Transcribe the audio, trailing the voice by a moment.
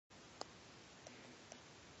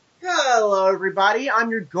Hello, everybody.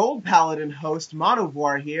 I'm your Gold Paladin host,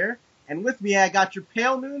 Monovoir here, and with me I got your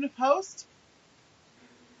Pale Moon host.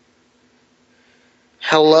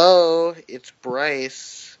 Hello, it's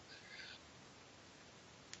Bryce.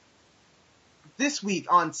 This week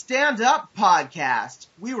on Stand Up Podcast,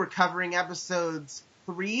 we were covering episodes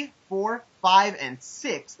 3, 4, 5, and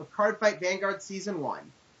 6 of Cardfight Vanguard Season 1.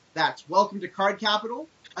 That's Welcome to Card Capital,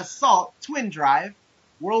 Assault, Twin Drive,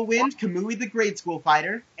 Whirlwind, Kamui the Grade School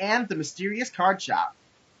Fighter, and The Mysterious Card Shop.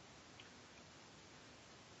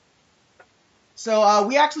 So,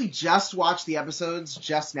 we actually just watched the episodes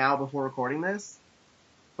just now before recording this.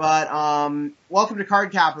 But, Welcome to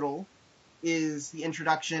Card Capital is the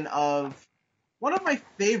introduction of one of my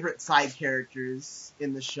favorite side characters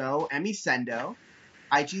in the show, Emi Sendo,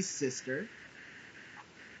 Aichi's sister.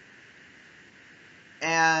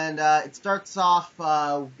 And, it starts off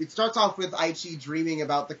with Aichi dreaming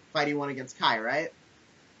about the fight he won against Kai, right?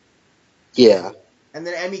 Yeah. And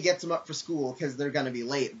then Emi gets him up for school because they're gonna be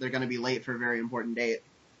late. They're gonna be late for a very important date.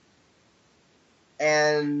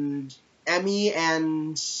 And Emi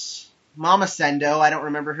and Mama Sendo, I don't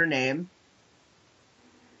remember her name,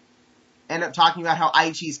 end up talking about how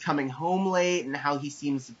Aichi's coming home late and how he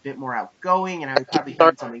seems a bit more outgoing and how he probably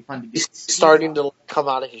needs something fun to do. He's starting to come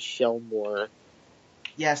out of his shell more.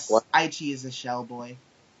 Yes, What? Aichi is a shell boy.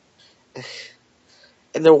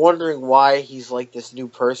 And they're wondering why he's like this new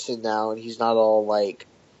person now and he's not all like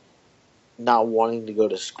not wanting to go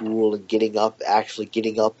to school and actually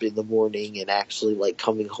getting up in the morning and actually like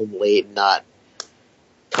coming home late and not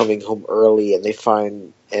coming home early, and they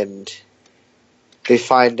find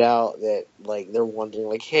out that like they're wondering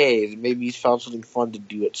like, hey, maybe he's found something fun to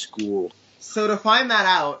do at school. So to find that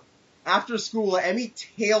out, after school, Emi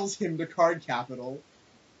tails him to Card Capital.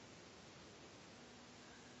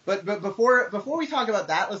 But before we talk about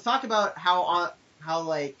that, let's talk about how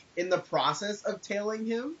like in the process of tailing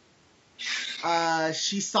him,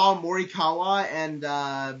 she saw Morikawa and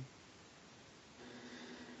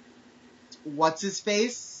what's his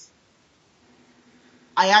face?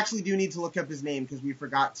 I actually do need to look up his name because we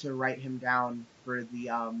forgot to write him down for the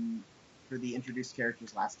introduced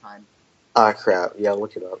characters last time. Ah, crap. Yeah,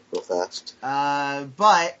 look it up real fast.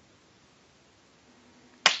 But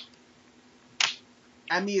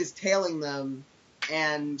Emi is tailing them,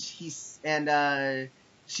 and she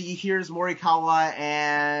hears Morikawa,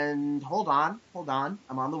 and hold on,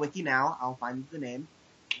 I'm on the wiki now, I'll find the name.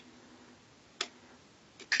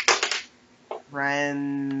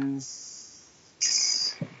 Friends...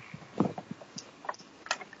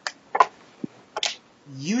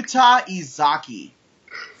 Yuta Izaki.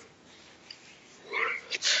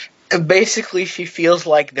 And basically, she feels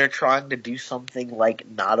like they're trying to do something like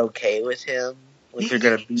not okay with him. Like they're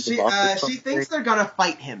gonna beat him up or something. She thinks they're gonna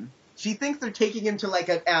fight him. She thinks they're taking him to like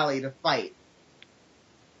an alley to fight.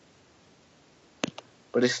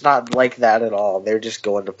 But it's not like that at all. They're just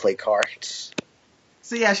going to play cards.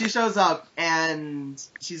 So yeah, she shows up and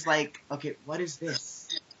she's like, okay, what is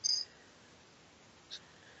this?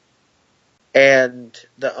 And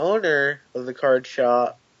the owner of the card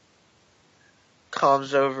shop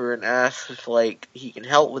comes over and asks if like he can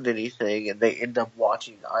help with anything, and they end up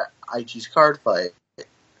watching Aichi's card fight.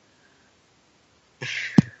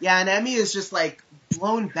 Yeah, and Emi is just like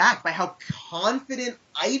blown back by how confident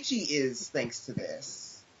Aichi is thanks to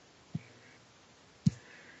this.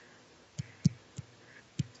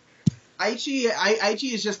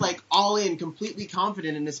 Aichi is just like all in, completely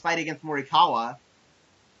confident in his fight against Morikawa.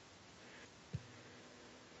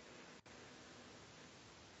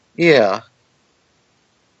 Yeah.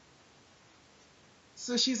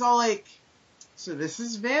 So she's all like, so this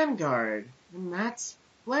is Vanguard, and that's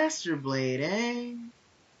Blaster Blade, eh?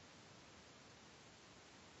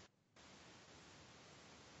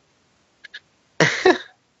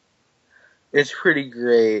 It's pretty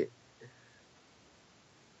great.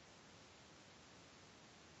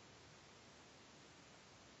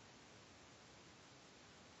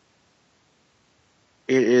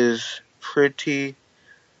 It is pretty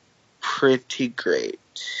great.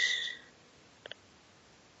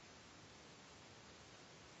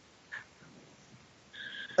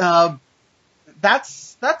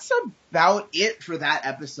 That's about it for that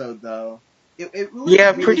episode, though. It was Yeah,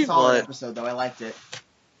 a really pretty solid much. episode, though. I liked it.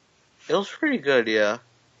 It was pretty good, yeah.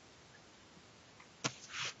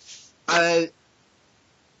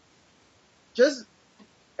 Just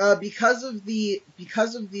because of the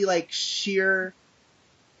like sheer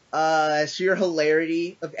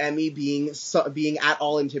hilarity of Emi being at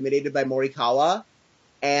all intimidated by Morikawa,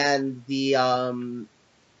 and the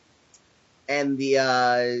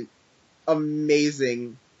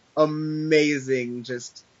amazing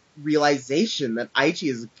just realization that Aichi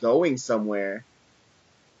is going somewhere.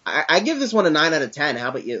 I give this one a 9 out of 10. How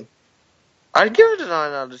about you? I'd give it a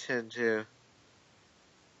 9 out of 10 too.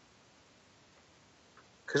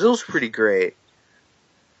 Because it was pretty great.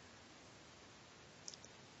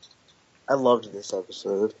 I loved this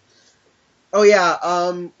episode. Oh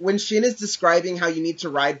yeah, when Shin is describing how you need to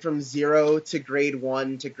ride from 0 to grade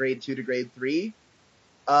 1 to grade 2 to grade 3,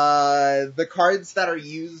 the cards that are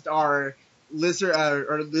used are Lizard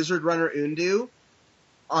Runner Undu,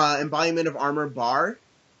 Embodiment of Armor Bar,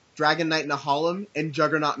 Dragon Knight Nahalem, and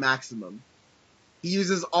Juggernaut Maximum. He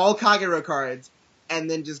uses all Kagero cards,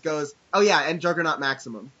 and then just goes, oh yeah, and Juggernaut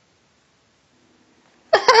Maximum.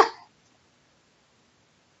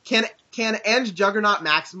 Can and Juggernaut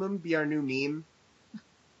Maximum be our new meme?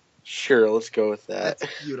 Sure, let's go with that.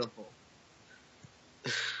 That's beautiful.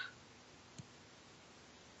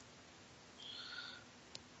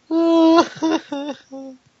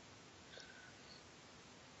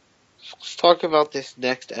 Let's talk about this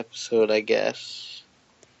next episode, I guess.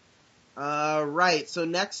 Right, so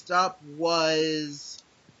next up was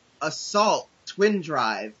Assault Twin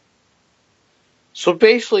Drive. So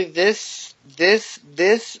basically this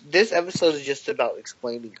episode is just about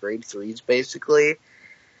explaining grade 3s, basically.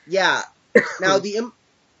 Yeah.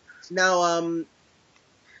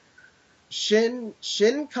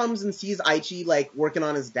 Shin comes and sees Aichi, like, working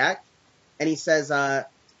on his deck, and he says, and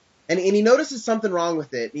he notices something wrong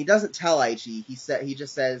with it, and he doesn't tell Aichi. He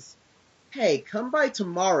just says, hey, come by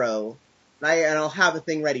tomorrow, and I'll have a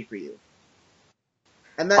thing ready for you.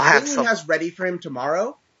 And that thing he has ready for him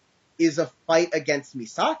tomorrow is a fight against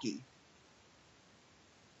Misaki.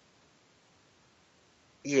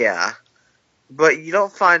 Yeah. But you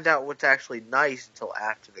don't find out what's actually nice until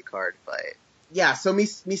after the card fight. Yeah, so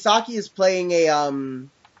Misaki is playing a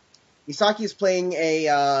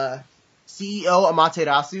CEO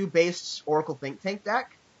Amaterasu based Oracle Think Tank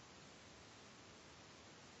deck.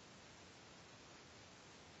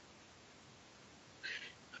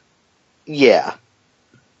 Yeah.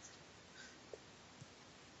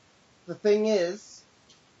 The thing is,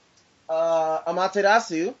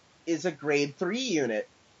 Amaterasu is a grade 3 unit.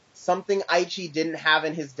 Something Aichi didn't have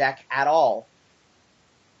in his deck at all.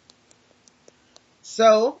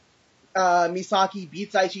 So, Misaki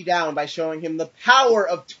beats Aichi down by showing him the power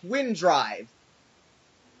of Twin Drive.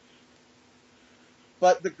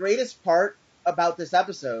 But the greatest part about this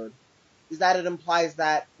episode is that it implies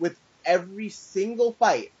that with every single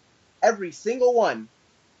fight, every single one,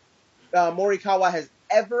 Morikawa has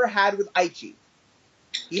ever had with Aichi,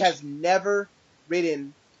 he has never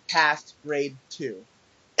ridden past grade 2.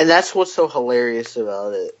 And that's what's so hilarious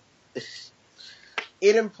about it.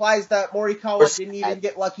 It implies that Morikawa didn't even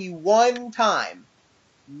get lucky one time.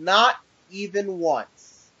 Not even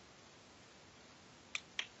once.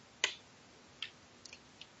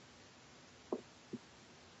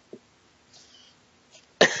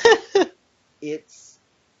 It's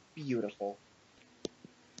beautiful.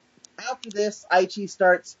 After this, Aichi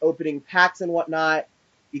starts opening packs and whatnot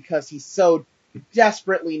because he so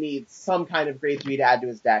desperately needs some kind of grade 3 to add to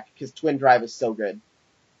his deck because Twin Drive is so good.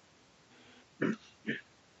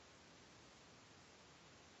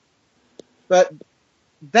 But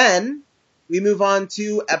then we move on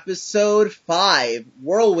to episode 5,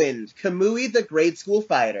 Whirlwind, Kamui the Grade School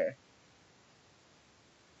Fighter.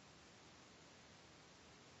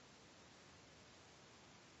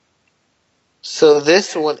 So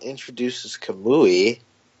this one introduces Kamui.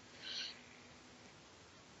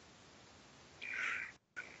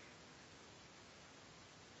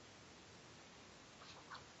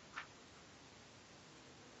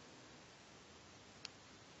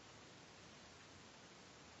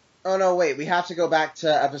 Oh no, wait, we have to go back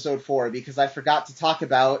to episode 4 because I forgot to talk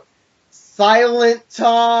about Silent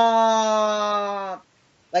Tom!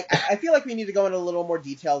 Like, I feel like we need to go into a little more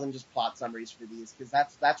detail than just plot summaries for these, because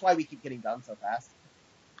that's why we keep getting done so fast.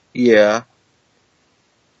 Yeah.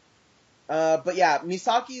 But yeah,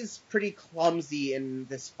 Misaki's pretty clumsy in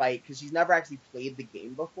this fight, because she's never actually played the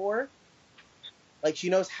game before. Like, she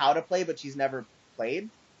knows how to play, but she's never played.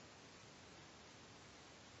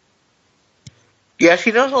 Yeah,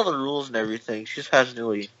 she knows all the rules and everything. She just hasn't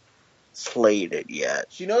really played it yet.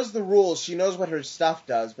 She knows the rules, she knows what her stuff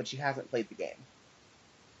does, but she hasn't played the game.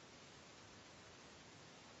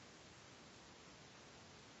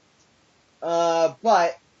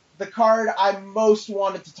 But the card I most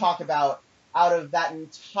wanted to talk about out of that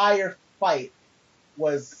entire fight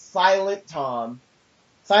was Silent Tom.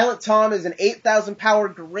 Silent Tom is an 8,000 power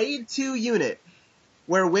grade 2 unit,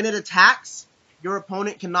 where when it attacks, your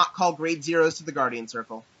opponent cannot call grade 0s to the Guardian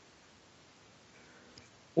Circle.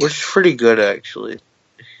 Which is pretty good, actually.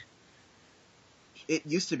 It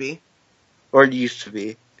used to be. Or it used to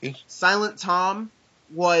be. Silent Tom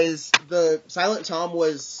was the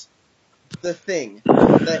thing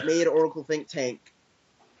that made Oracle Think Tank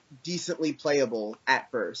decently playable at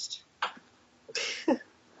first.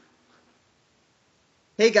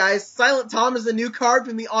 Hey guys, Silent Tom is a new card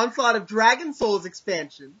from the Onslaught of Dragon Souls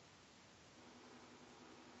expansion.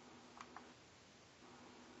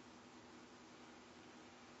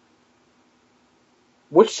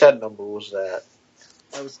 Which set number was that?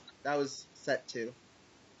 That was set 2.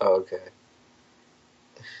 Oh, okay.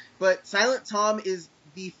 But Silent Tom is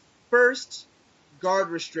the first guard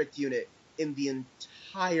restrict unit in the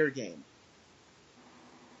entire game.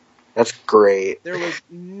 That's great. There was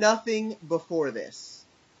nothing before this.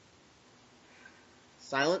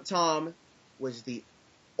 Silent Tom was the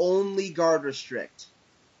only guard restrict.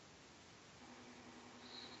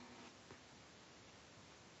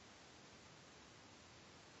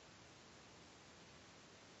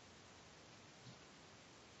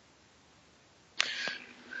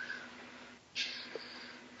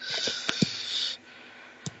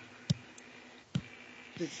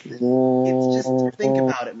 It's just, think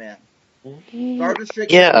about it, man. Guard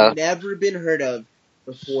restricts have never been heard of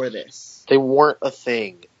before this. They weren't a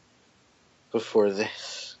thing before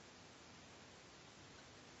this.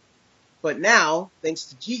 But now, thanks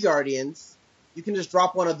to G-Guardians, you can just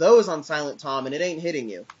drop one of those on Silent Tom and it ain't hitting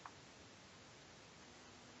you.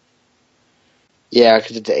 Yeah,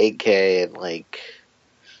 because it's 8K and, like,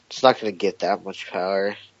 it's not going to get that much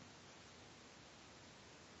power.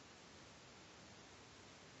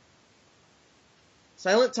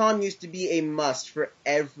 Silent Tom used to be a must for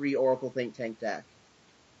every Oracle Think Tank deck.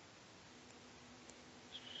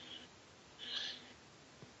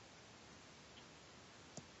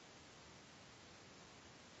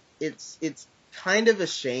 It's kind of a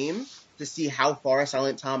shame to see how far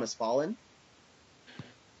Silent Tom has fallen.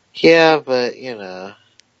 Yeah, but, you know,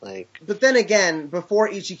 like... But then again, before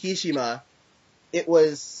Ichikishima, it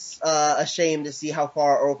was a shame to see how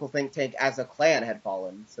far Oracle Think Tank as a clan had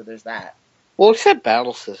fallen, so there's that. Well, except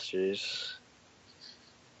Battle Sisters.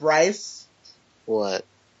 Bryce? What?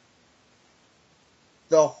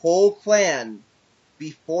 The whole clan,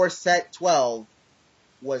 before set 12,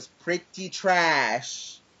 was pretty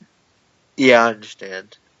trash. Yeah, I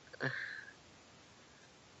understand.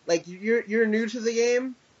 Like, you're new to the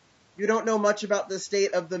game, you don't know much about the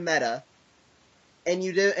state of the meta, and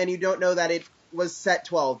you don't know that it was set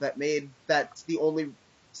 12 that's the only...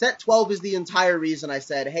 Set 12 is the entire reason I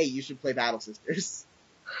said, hey, you should play Battle Sisters.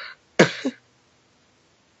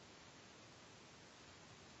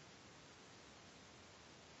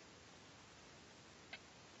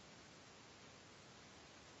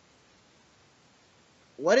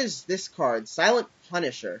 What is this card? Silent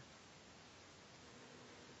Punisher.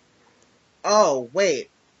 Oh, wait.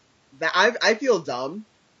 I feel dumb.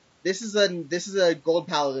 This is a Gold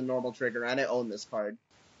Paladin normal trigger, and I own this card.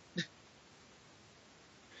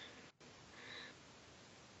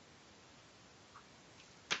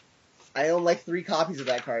 I own like 3 copies of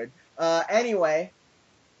that card. Anyway.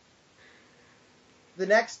 The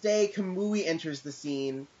next day, Kamui enters the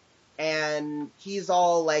scene, and he's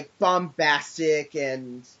all, like, bombastic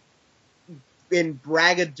and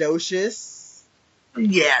braggadocious.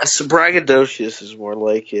 Yes, braggadocious is more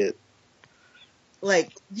like it.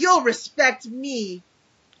 Like, you'll respect me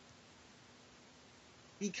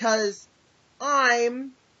because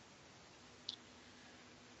I'm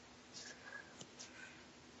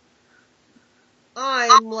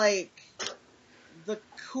like the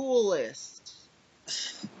coolest.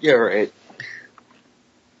 Yeah, right.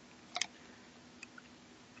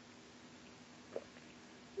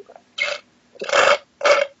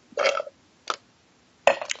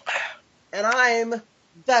 And I'm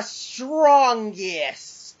the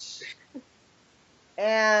strongest.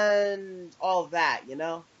 And all that, you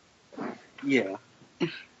know? Yeah.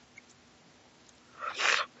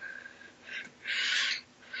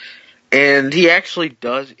 And he actually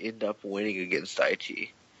does end up winning against Daichi.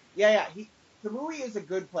 Yeah. Kamui is a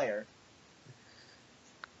good player.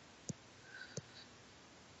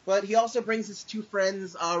 But he also brings his 2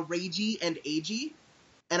 friends, Reiji and Eiji.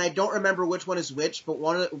 And I don't remember which one is which, but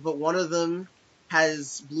one of them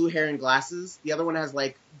has blue hair and glasses. The other one has,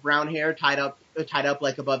 like, brown hair tied up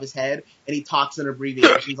like above his head, and he talks in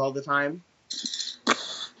abbreviations all the time.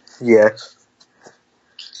 Yes.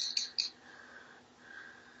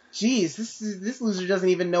 Jeez, this loser doesn't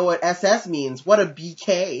even know what SS means. What a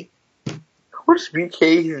BK. What does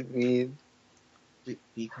BK mean?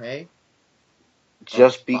 BK?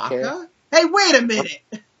 Just BK? Baka? Hey, wait a minute!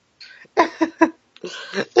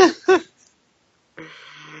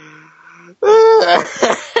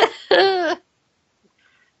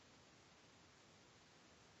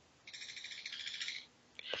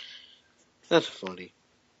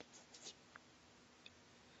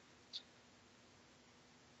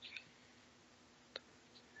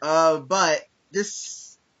 But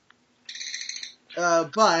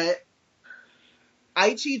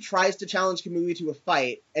Aichi tries to challenge Kamui to a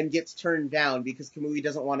fight and gets turned down because Kamui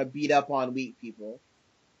doesn't want to beat up on weak people.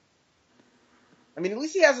 I mean, at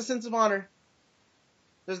least he has a sense of honor.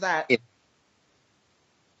 There's that. Yeah.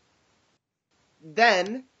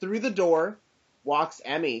 Then, through the door, walks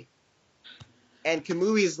Emi. And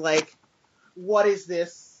Kamui's like, what is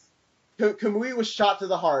this? Kamui was shot to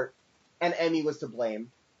the heart, and Emi was to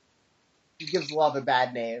blame. He gives love a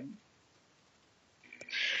bad name.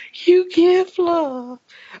 You give love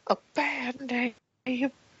a bad name.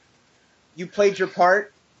 You played your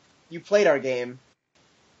part. You played our game.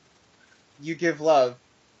 You give love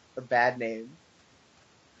a bad name.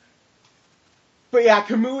 But yeah,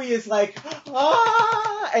 Kamui is like,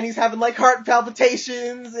 ah! And he's having like heart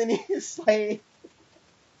palpitations, and he's like,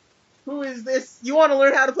 who is this? You want to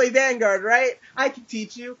learn how to play Vanguard, right? I can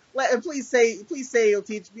teach you. Please say you'll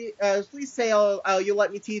teach me. Please say you'll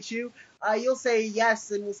let me teach you. You'll say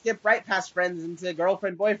yes, and we'll skip right past friends into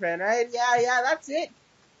girlfriend, boyfriend, right? Yeah, that's it.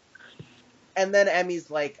 And then Emi's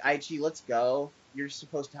like, Aichi, let's go. You're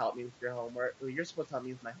supposed to help me with your homework. You're supposed to help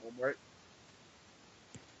me with my homework.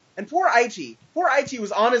 And poor Aichi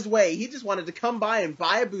was on his way. He just wanted to come by and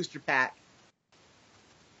buy a booster pack.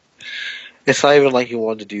 It's not even like he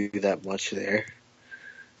wanted to do that much there.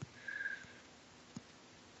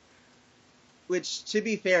 Which, to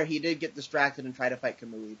be fair, he did get distracted and try to fight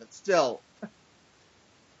Kamui, but still.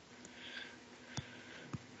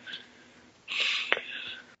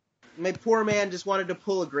 My poor man just wanted to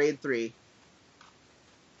pull a grade 3.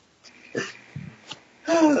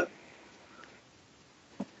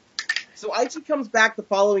 So Aichi comes back the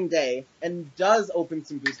following day and does open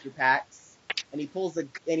some booster packs, and he pulls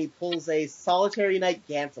a Solitary Knight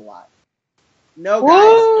Gancelot. No, guys,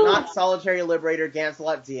 Whoa! not Solitary Liberator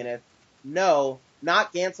Gancelot Zenith. No,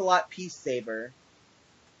 not Gancelot Peace Saber.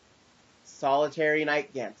 Solitary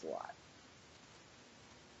Knight Gancelot.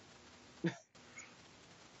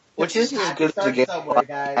 Which isn't as good as a game, somewhere,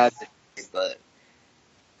 guys. but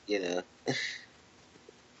you know.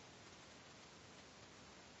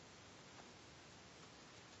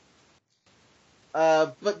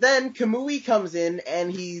 But then Kamui comes in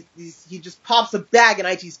and he just pops a bag in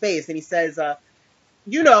Aichi's face and he says,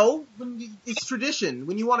 it's tradition.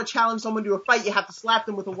 When you want to challenge someone to a fight, you have to slap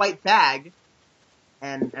them with a white bag.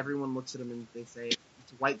 And everyone looks at him and they say,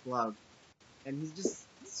 it's a white glove. And he just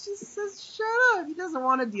says, shut up. He doesn't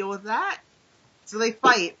want to deal with that. So they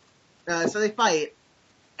fight.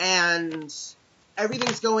 And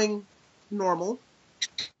everything's going normal.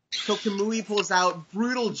 So Kamui pulls out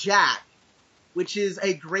Brutal Jack, which is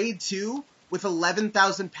a grade 2 with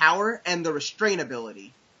 11,000 power and the restrain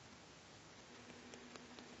ability.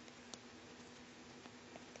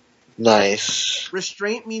 Nice.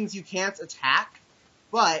 Restraint means you can't attack,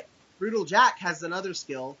 but Brutal Jack has another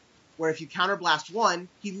skill where if you counterblast one,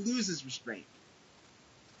 he loses restraint.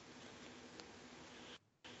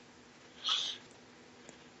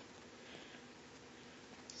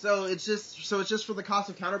 So it's just for the cost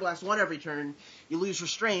of counterblast one every turn, you lose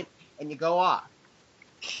restraint and you go off.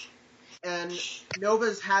 And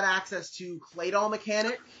Nova's had access to Claydol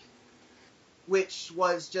mechanic, which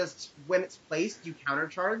was just when it's placed, you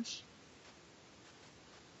countercharge.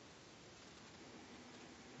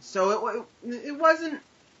 So it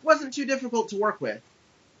wasn't too difficult to work with.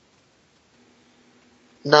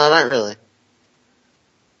 No, not really.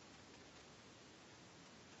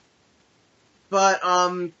 But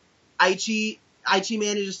Aichi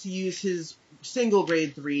manages to use his single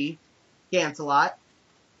grade 3 Gancelot,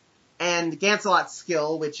 and Gancelot's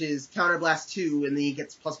skill, which is Counterblast 2, and then he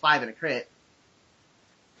gets +5 in a crit.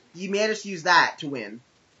 He managed to use that to win.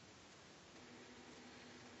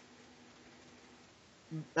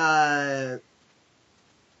 Or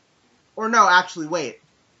no, actually, wait.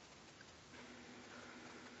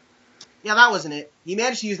 Yeah, that wasn't it. He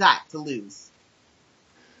managed to use that to lose.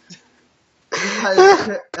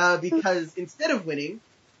 Because instead of winning,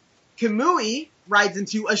 Kamui rides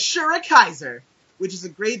into Ashura Kaiser, which is a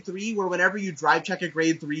grade 3 where whenever you drive check a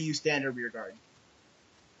grade 3, you stand a rear guard.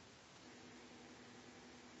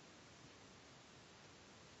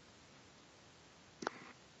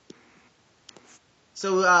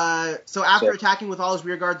 So after attacking with all his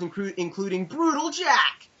rear guards, including Brutal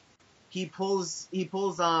Jack, he pulls a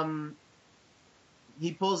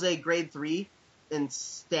grade 3 and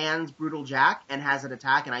stands Brutal Jack and has an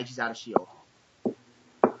attack, and Aichi's out of shield.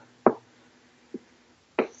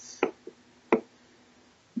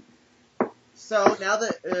 So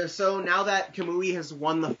now that Kamui has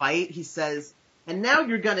won the fight, he says, And now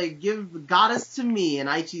you're gonna give the goddess to me, and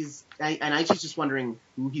Aichi's just wondering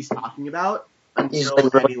who he's talking about He's until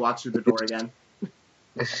like, Emmy walks through the door again.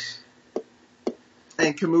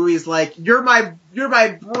 And Kamui's like, "You're my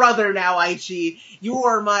brother now, Aichi. You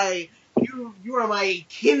are my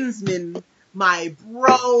kinsman, my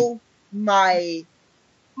bro, my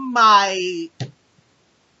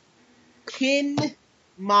kin,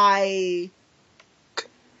 my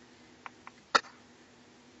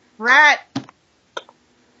brat,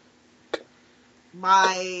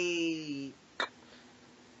 my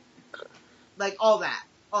like all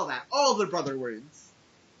the brother words."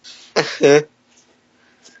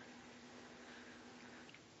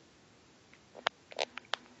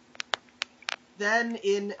 Then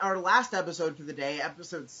in our last episode for the day,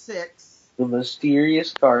 episode 6, the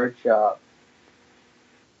mysterious card shop.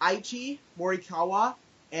 Aichi, Morikawa,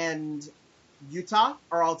 and Yuta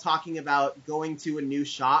are all talking about going to a new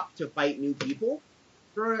shop to fight new people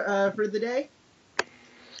for the day.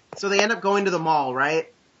 So they end up going to the mall,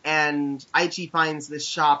 right? And Aichi finds this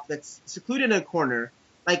shop that's secluded in a corner,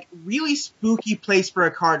 like really spooky place for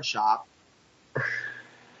a card shop.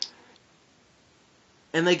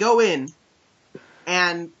 And they go in,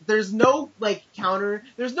 and there's no like counter,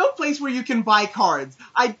 there's no place where you can buy cards.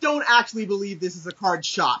 I don't actually believe this is a card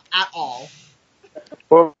shop at all.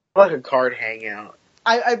 Or like a card hangout.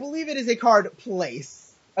 I believe it is a card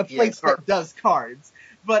place. A place that does cards.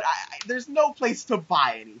 But there's no place to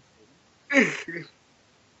buy anything.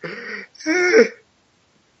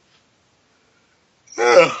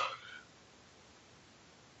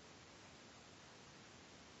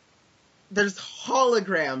 There's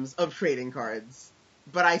holograms of trading cards,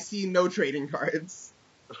 but I see no trading cards.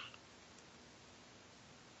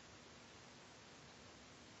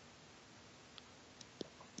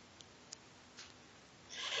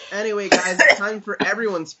 Anyway, guys, it's time for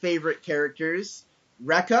everyone's favorite characters,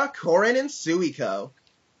 Rekka, Korin, and Suiko.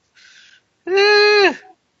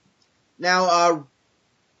 Now,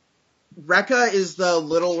 Rekka is the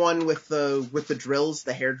little one with the drills,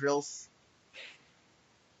 the hair drills.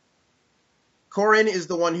 Korin is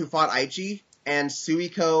the one who fought Aichi, and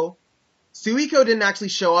Suiko didn't actually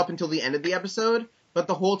show up until the end of the episode, but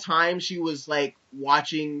the whole time she was like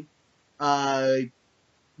watching Aichi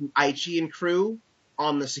and crew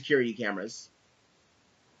on the security cameras.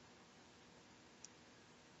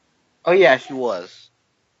 Oh yeah, she was.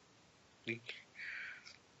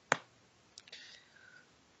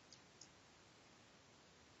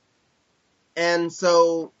 And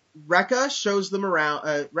so Rekka shows them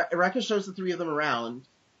around. Rekka shows the three of them around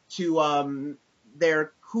to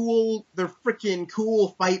their freaking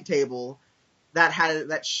cool fight table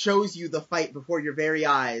that shows you the fight before your very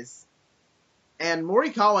eyes. And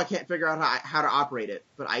Morikawa can't figure out how to operate it,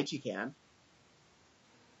 but Aichi can.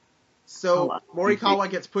 So Morikawa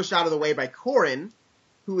gets pushed out of the way by Korin,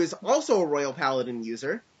 who is also a Royal Paladin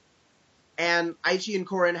user. And Aichi and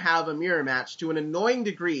Korin have a mirror match to an annoying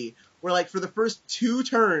degree where, like, for the first 2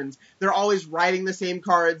 turns, they're always writing the same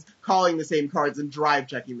cards, calling the same cards, and drive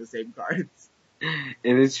checking the same cards. And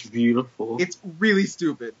it's beautiful. It's really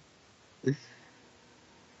stupid.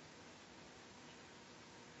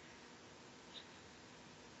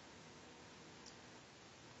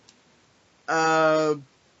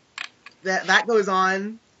 That goes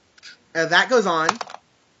on. That goes on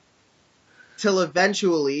till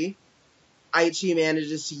eventually Aichi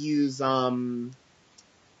manages to use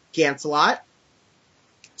Gancelot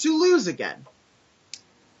to lose again.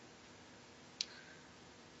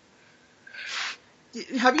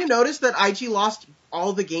 Have you noticed that Aichi lost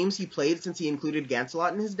all the games he played since he included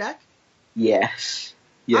Gancelot in his deck? Yes.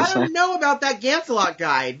 I don't know about that Gancelot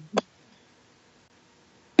guide.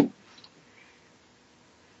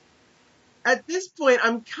 At this point,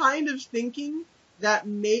 I'm kind of thinking that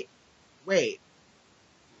Wait.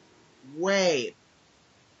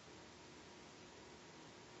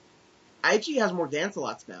 Aichi has more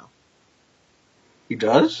Gancelots now. He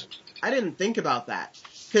does? I didn't think about that.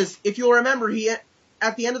 Because if you'll remember,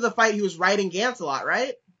 at the end of the fight, he was riding Gancelot,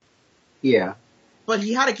 right? Yeah. But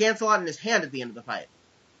he had a Gancelot in his hand at the end of the fight.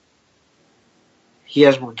 He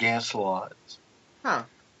has more Gancelots. Huh.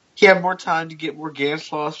 He had more time to get more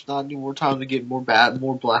Gancelots, not any more time to get more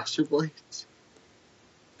Blaster Blades.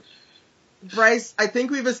 Bryce, I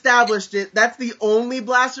think we've established it. That's the only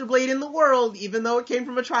Blaster Blade in the world, even though it came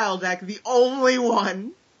from a trial deck. The only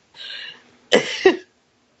one.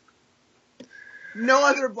 No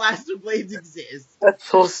other Blaster Blades exist. That's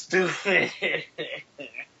so stupid.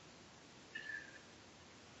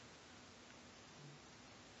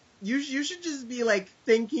 You should just be, like,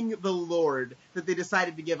 thanking the Lord that they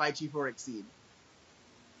decided to give Aichi 4 Exceed.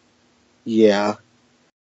 Yeah.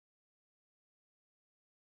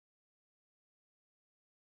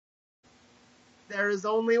 There is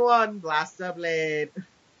only one Blaster Blade.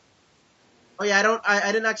 Oh yeah,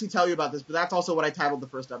 I didn't actually tell you about this, but that's also what I titled the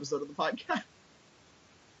first episode of the podcast.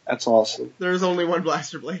 That's awesome. There is only one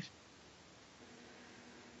Blaster Blade.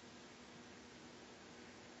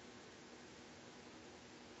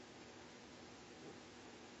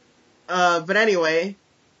 But anyway,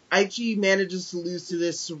 Aichi manages to lose to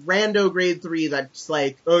this rando grade 3 that's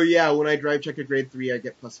like, oh yeah, when I drive check a grade 3, I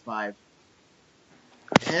get +5.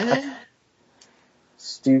 Eh?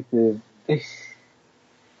 Stupid.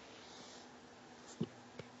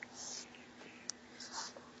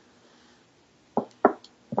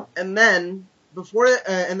 And then,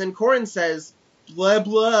 and then Korin says, blah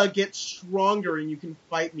blah gets stronger and you can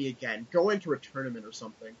fight me again. Go enter a tournament or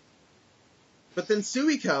something. But then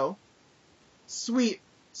Suiko, sweet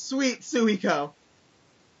Suiko,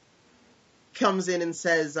 comes in and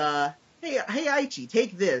says, hey Aichi,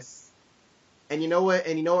 take this. And you know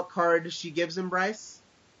what card she gives him, Bryce?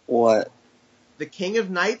 What? The King of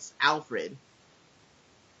Knights, Alfred.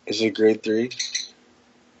 Is it grade 3?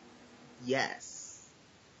 Yes.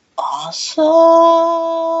 Awesome!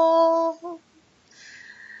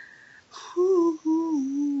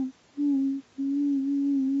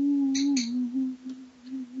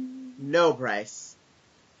 No, Bryce.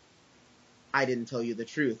 I didn't tell you the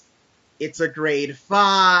truth. It's a grade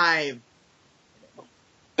 5.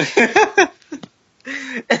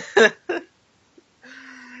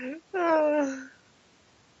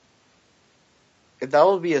 If that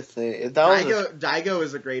would be a thing, if that was Daigo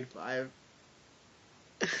is a grade 5.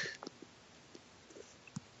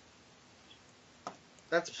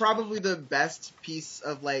 That's probably the best piece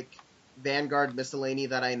of like Vanguard miscellany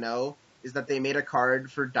that I know, is that they made a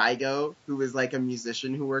card for Daigo, who was like a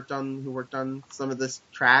musician who worked on some of the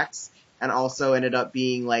tracks, and also ended up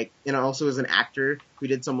being like, also was an actor who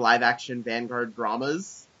did some live action Vanguard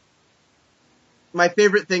dramas. My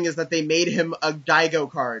favorite thing is that they made him a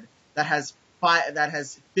Daigo card that has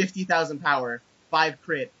 50,000 power, 5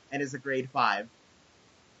 crit, and is a grade 5.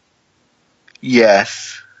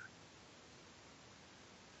 Yes.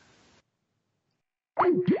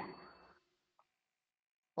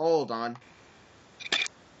 Hold on.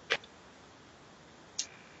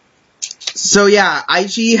 So yeah,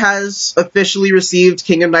 Aichi has officially received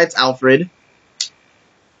King of Knights Alfred.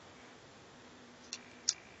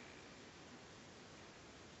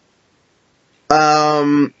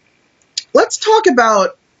 Let's talk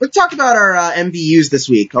about our MVUs this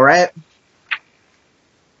week, all right?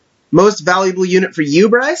 Most valuable unit for you,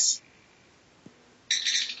 Bryce?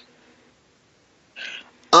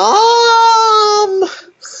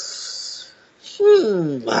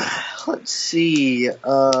 Let's see. You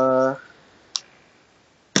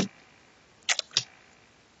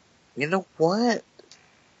know what?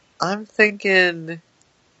 I'm thinking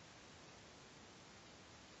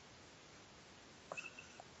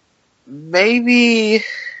maybe,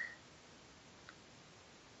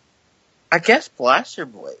 I guess Blaster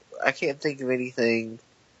Blade. I can't think of anything.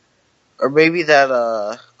 Or maybe that,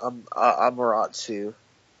 Amaterasu.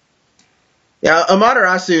 Yeah,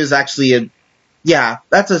 Amaterasu is actually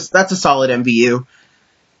that's a solid MVU.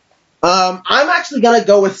 I'm actually gonna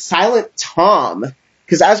go with Silent Tom,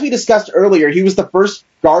 because as we discussed earlier, he was the first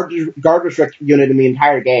guard restrict unit in the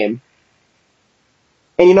entire game.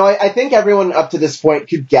 And I think everyone up to this point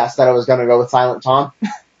could guess that I was gonna go with Silent Tom.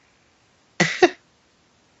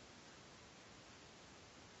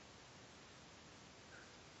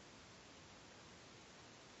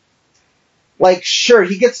 Like, sure,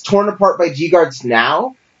 he gets torn apart by G-Guards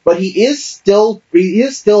now, but he is still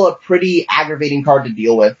a pretty aggravating card to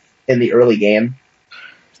deal with in the early game.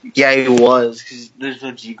 Yeah, he was, because there's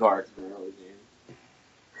no G-Guards in the early game.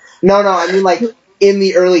 No, I mean, like, in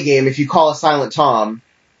the early game, if you call a Silent Tom,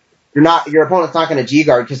 your opponent's not going to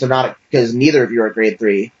G-Guard because neither of you are grade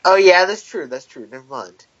 3. Oh yeah, that's true, never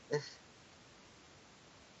mind.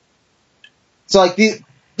 So, like,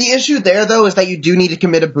 the issue there, though, is that you do need to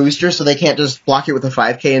commit a booster, so they can't just block it with a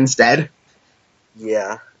 5k instead.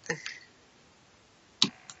 Yeah.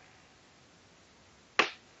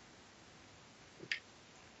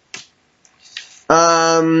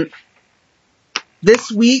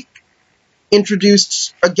 This week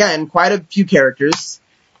introduced, again, quite a few characters,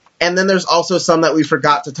 and then there's also some that we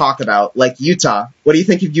forgot to talk about, like Yuta. What do you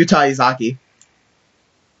think of Yuta Izaki?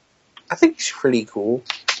 I think he's pretty cool.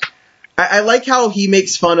 I like how he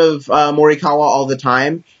makes fun of Morikawa all the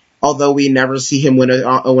time, although we never see him win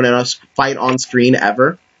a fight on screen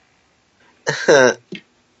ever.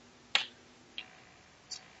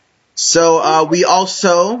 So we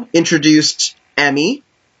also introduced Emmy.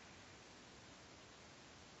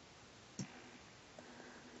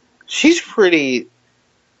 She's pretty,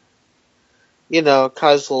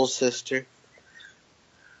 Kai's little sister.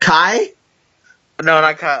 Kai? No,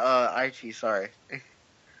 not Kai, Aichi, sorry.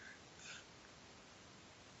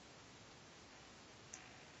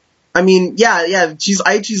 I mean, yeah, she's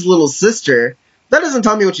Aichi's little sister. That doesn't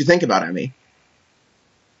tell me what you think about Emmy.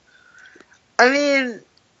 I mean,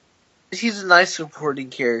 she's a nice supporting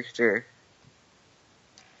character.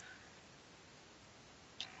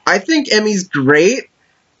 I think Emmy's great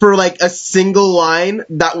for, like, a single line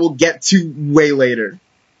that we'll get to way later.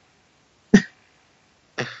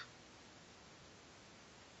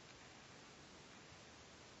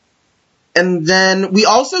 And then we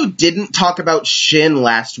also didn't talk about Shin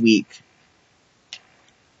last week.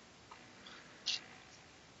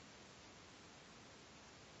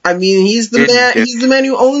 I mean, he's the man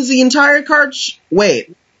who owns the entire card.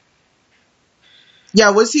 Wait. Yeah,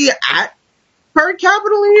 was he at Card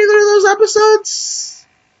Capital in either of those episodes?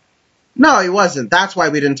 No, he wasn't. That's why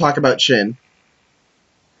we didn't talk about Shin.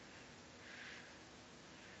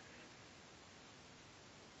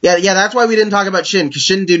 Yeah, that's why we didn't talk about Shin, because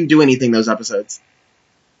Shin didn't do anything those episodes.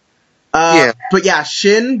 But yeah,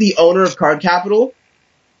 Shin, the owner of Card Capital,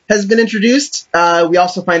 has been introduced. We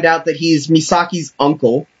also find out that he's Misaki's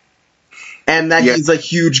uncle, and that he's a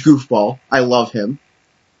huge goofball. I love him.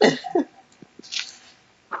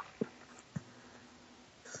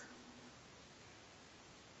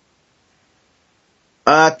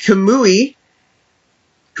 Kamui,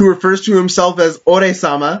 who refers to himself as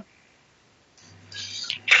Ore-sama,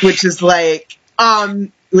 which is like,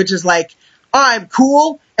 I'm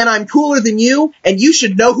cool, and I'm cooler than you, and you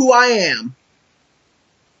should know who I am.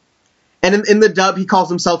 And in the dub, he calls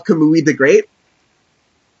himself Kamui the Great.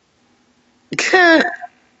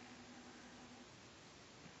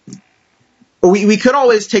 We could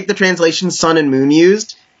always take the translation Sun and Moon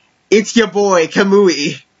used. It's your boy,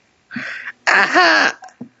 Kamui. Aha!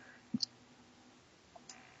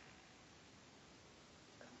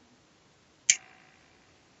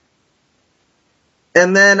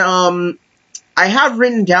 And then, I have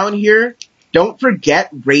written down here, don't forget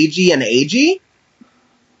Reiji and Eiji,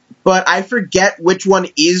 but I forget which one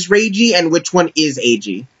is Reiji and which one is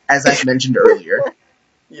Eiji, as I mentioned earlier.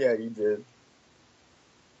 Yeah, you did.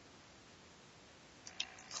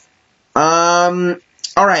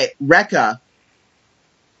 Alright, Rekka.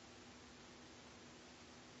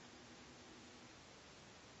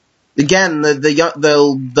 Again,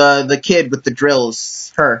 the kid with the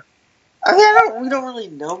drills, her. I mean, we don't really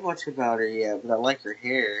know much about her yet, but I like her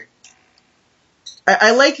hair.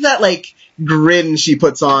 I like that, like, grin she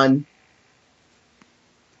puts on.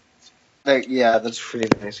 Yeah, that's pretty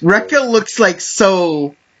nice. Rekka looks, like,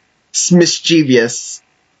 so mischievous.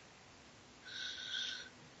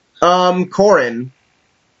 Korin.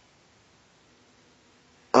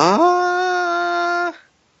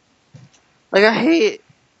 Like, I hate...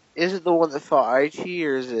 Is it the one that fought Aichi,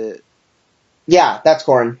 or is it... Yeah, that's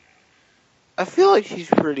Korin. I feel like she's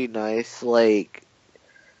pretty nice. Like,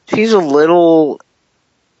 she's a little,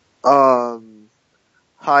 high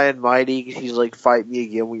and mighty, because she's like, fight me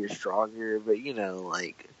again when you're stronger, but,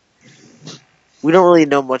 like... We don't really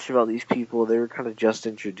know much about these people. They were kind of just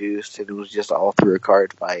introduced, and it was just all through a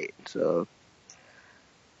card fight, so...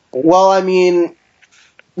 Well, I mean...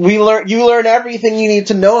 You learn everything you need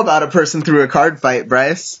to know about a person through a card fight,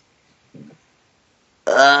 Bryce.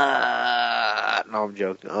 No, I'm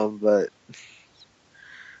joking. But...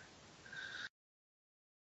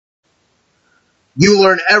 You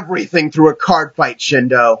learn everything through a card fight,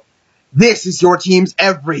 Shindo. This is your team's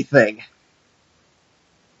everything.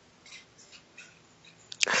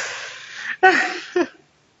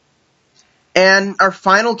 And our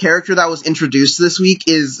final character that was introduced this week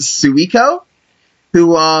is Suiko,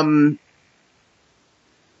 who,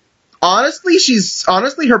 honestly,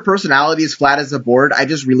 her personality is flat as a board. I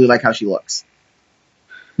just really like how she looks.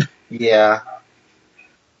 Yeah.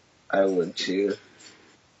 I would too.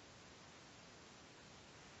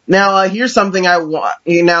 Now, here's something I want.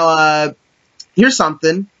 Here's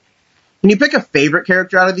something. Can you pick a favorite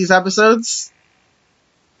character out of these episodes?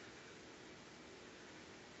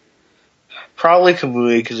 Probably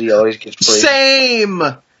Kamui, because he always gets praised. Same!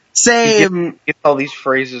 He gets all these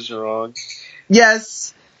phrases wrong.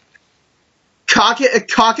 Yes.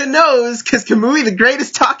 Kaka knows, because Kamui the Great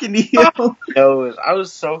is talking to you. Knows. I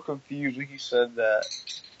was so confused when he said that.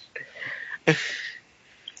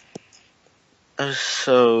 I was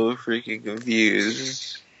so freaking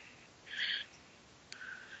confused.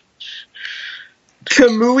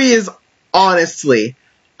 Kamui is honestly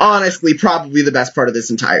honestly probably the best part of this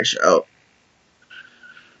entire show.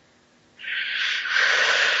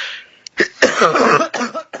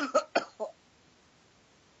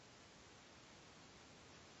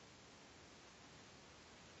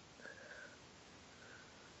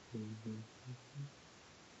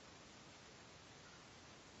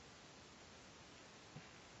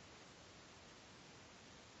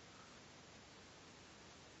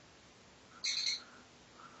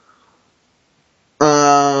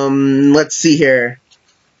 Let's see here.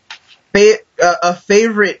 A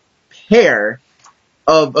favorite pair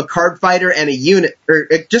of a card fighter and a unit, or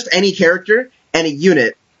just any character and a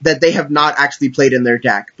unit that they have not actually played in their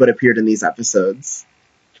deck but appeared in these episodes.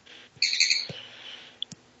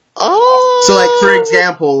 Oh! So, like, for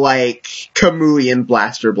example, like Kamui and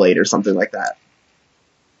Blaster Blade or something like that.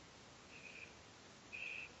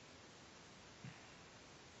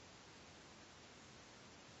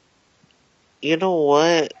 You know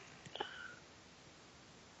what?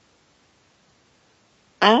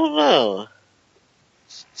 I don't know.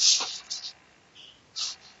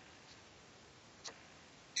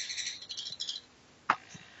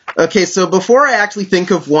 Okay, so before I actually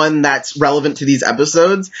think of one that's relevant to these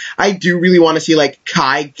episodes, I do really want to see, like,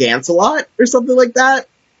 Kai Gancelot or something like that.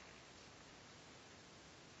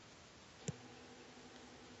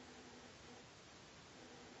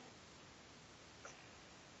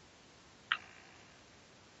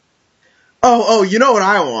 Oh, you know what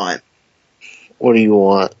I want? What do you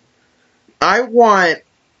want? I want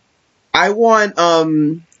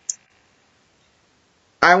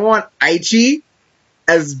Aichi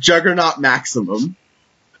as Juggernaut Maximum.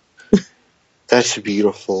 That's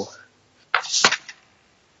beautiful.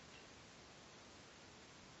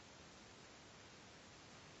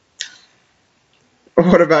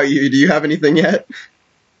 What about you? Do you have anything yet?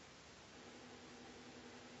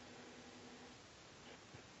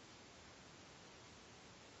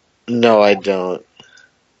 No, I don't.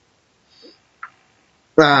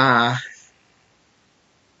 Ah.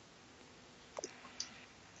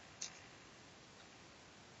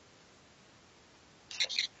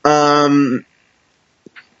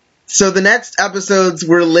 So the next episodes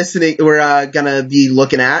we're gonna be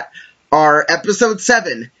looking at are episode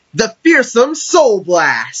 7, The Fearsome Soul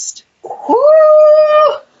Blast. Woo!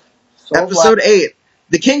 Episode 8,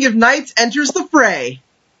 The King of Knights Enters the Fray.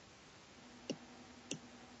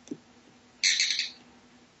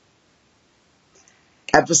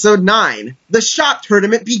 Episode 9, The Shot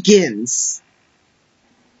Tournament Begins.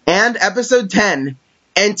 And episode 10,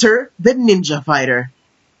 Enter the Ninja Fighter.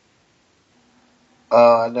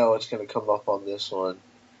 I know what's going to come up on this one.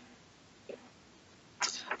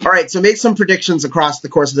 Alright, so make some predictions across the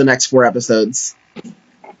course of the next 4 episodes.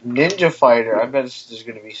 Ninja Fighter, I bet there's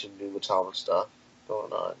going to be some new Batama stuff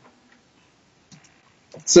going on.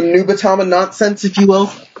 Some new Batama nonsense, if you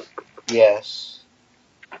will? Yes.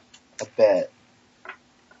 I bet.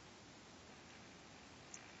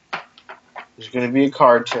 There's going to be a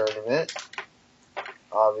card tournament,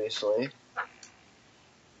 obviously.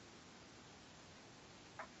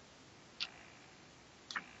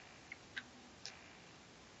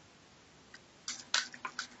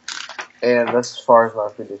 And that's as far as my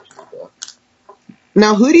predictions go.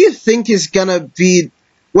 Now, who do you think is gonna be...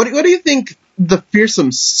 What do you think the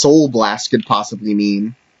Fearsome Soul Blast could possibly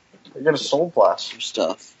mean? They're going to Soul Blast some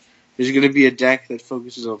stuff. There's going to be a deck that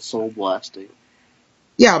focuses on Soul Blasting.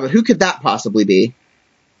 Yeah, but who could that possibly be?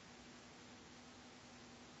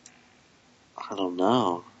 I don't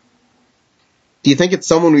know. Do you think it's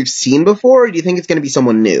someone we've seen before, or do you think it's gonna be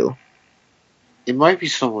someone new? It might be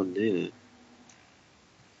someone new.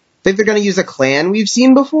 Think they're gonna use a clan we've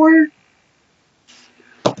seen before?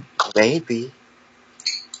 Maybe.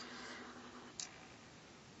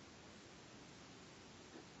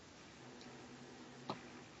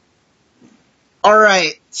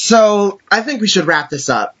 Alright, so I think we should wrap this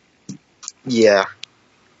up. Yeah.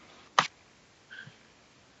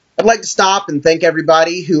 I'd like to stop and thank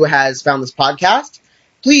everybody who has found this podcast.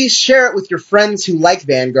 Please share it with your friends who like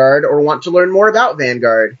Vanguard or want to learn more about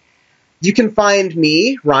Vanguard. You can find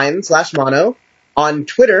me, Ryan/Mono, on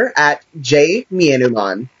Twitter at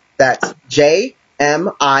jmienumon. That's JMIENUMON.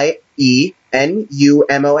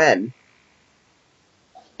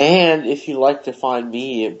 And if you'd like to find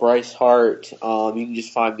me at Bryce Hart, you can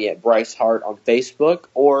just find me at Bryce Hart on Facebook,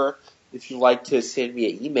 or if you'd like to send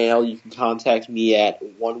me an email, you can contact me at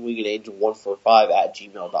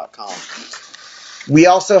onewingedangel145@gmail.com. We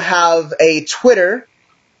also have a Twitter.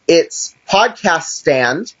 It's Podcast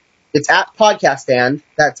Stand. It's at Podcast Stand.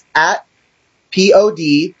 That's at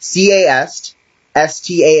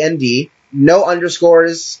PODCASTAND. No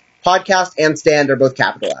underscores, Podcast and stand are both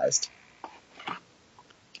capitalized.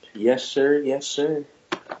 Yes, sir. Yes, sir.